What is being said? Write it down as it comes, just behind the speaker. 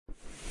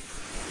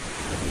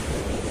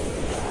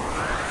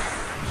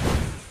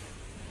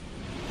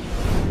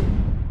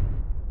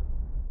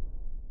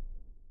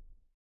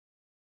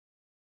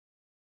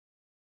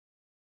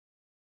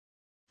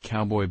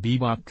Cowboy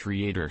Bebop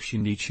creator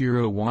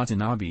Shinichiro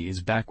Watanabe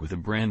is back with a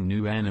brand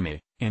new anime,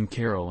 and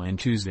Carole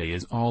Tuesday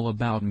is all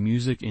about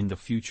music in the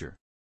future.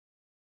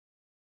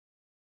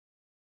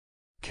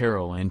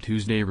 Carole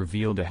Tuesday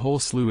revealed a whole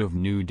slew of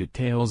new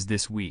details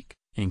this week,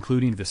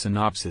 including the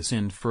synopsis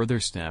and further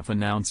staff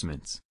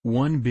announcements.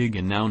 One big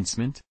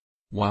announcement: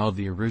 while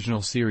the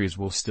original series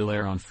will still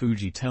air on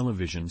Fuji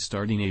Television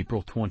starting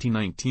April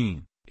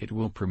 2019, it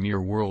will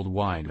premiere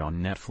worldwide on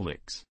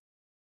Netflix.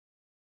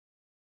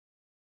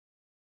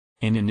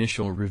 An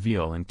initial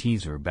reveal and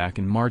teaser back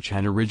in March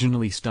had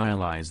originally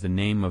stylized the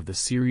name of the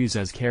series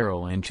as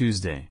Carole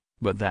Tuesday,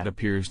 but that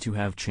appears to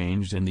have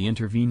changed in the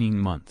intervening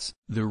months.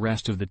 The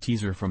rest of the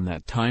teaser from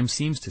that time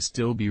seems to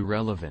still be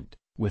relevant,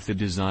 with the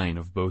design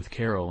of both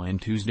Carole and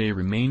Tuesday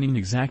remaining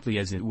exactly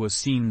as it was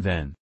seen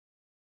then.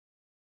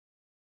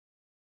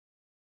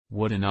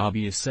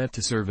 Watanabe is set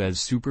to serve as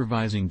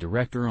supervising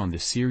director on the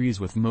series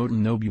with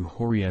Motonobu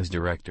Hori as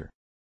director.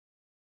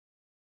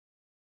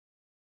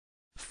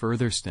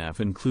 Further staff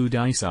include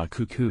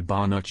Isaku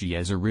Kubanuchi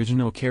as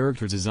original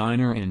character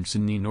designer and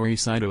Tsunenori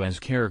Saito as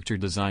character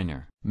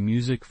designer.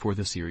 Music for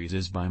the series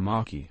is by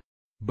Maki.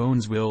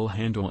 Bones will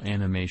handle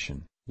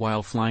animation,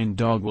 while Flying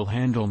Dog will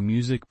handle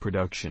music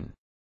production.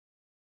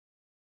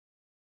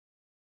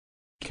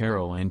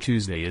 Carole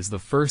Tuesday is the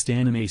first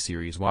anime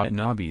series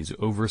Watanabe's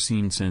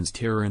overseen since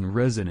Terror in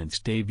Resonance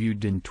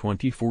debuted in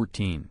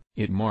 2014.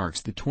 It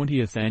marks the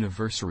 20th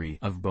anniversary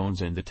of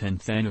Bones and the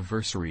 10th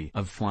anniversary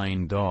of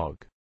Flying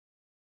Dog.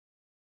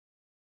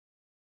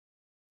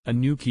 A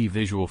new key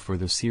visual for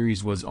the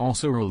series was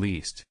also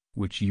released,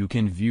 which you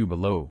can view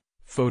below.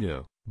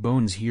 Photo: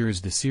 Bones.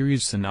 Here's the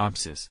series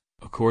synopsis.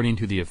 According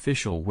to the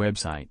official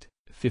website,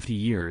 50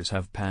 years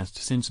have passed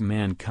since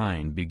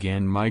mankind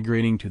began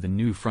migrating to the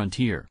new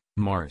frontier,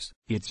 Mars.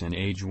 It's an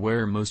age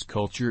where most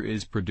culture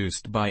is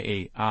produced by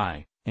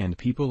AI, and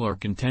people are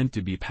content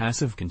to be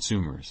passive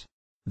consumers.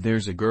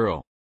 There's a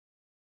girl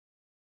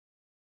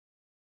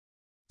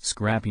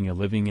scrapping a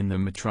living in the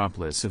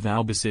metropolis of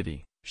Alba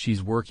City.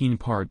 She's working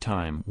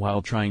part-time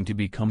while trying to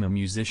become a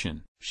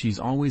musician. She's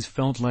always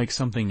felt like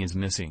something is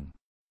missing.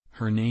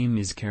 Her name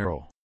is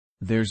Carole.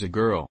 There's a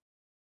girl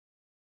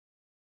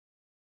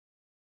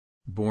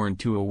born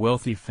to a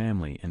wealthy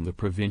family in the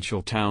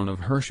provincial town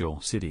of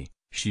Herschel City.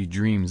 She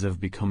dreams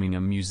of becoming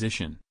a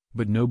musician,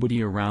 but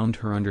nobody around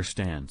her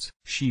understands.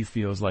 She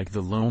feels like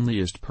the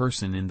loneliest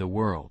person in the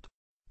world.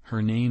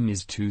 Her name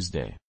is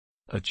Tuesday.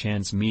 A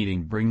chance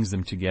meeting brings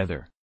them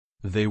together.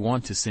 They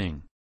want to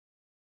sing.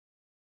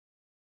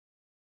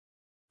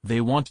 They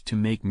want to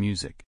make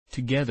music.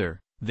 Together,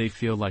 they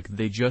feel like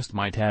they just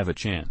might have a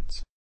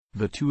chance.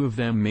 The two of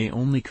them may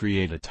only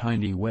create a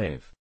tiny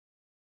wave,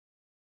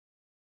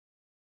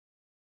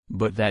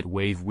 but that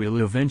wave will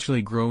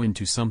eventually grow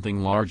into something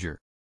larger.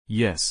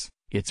 Yes,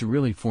 it's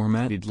really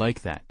formatted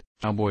like that.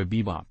 Cowboy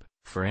Bebop,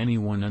 for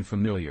anyone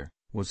unfamiliar,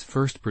 was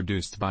first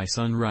produced by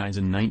Sunrise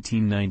in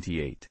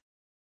 1998.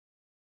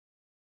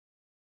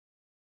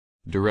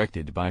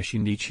 Directed by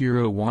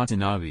Shinichiro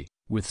Watanabe,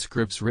 with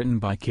scripts written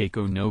by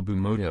Keiko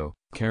Nobumoto,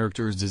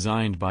 characters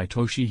designed by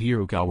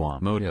Toshihiro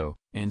Kawamoto,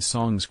 and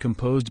songs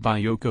composed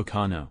by Yoko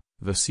Kanno,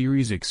 the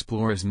series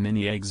explores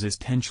many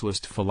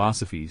existentialist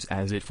philosophies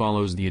as it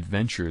follows the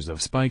adventures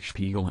of Spike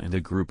Spiegel and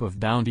a group of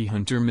bounty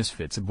hunter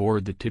misfits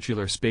aboard the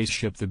titular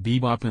spaceship the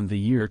Bebop in the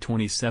year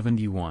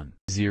 2071.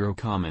 Zero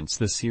comments.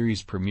 The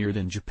series premiered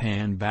in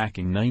Japan back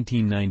in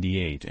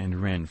 1998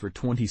 and ran for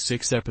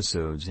 26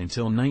 episodes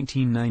until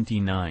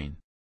 1999.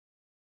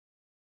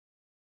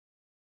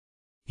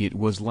 It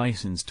was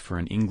licensed for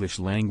an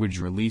English-language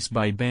release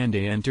by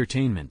Bandai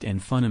Entertainment and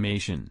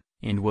Funimation,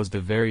 and was the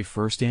very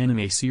first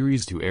anime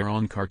series to air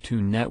on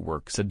Cartoon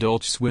Network's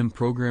Adult Swim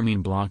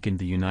programming block in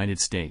the United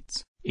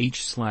States.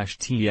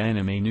 H/T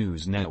Anime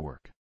News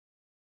Network.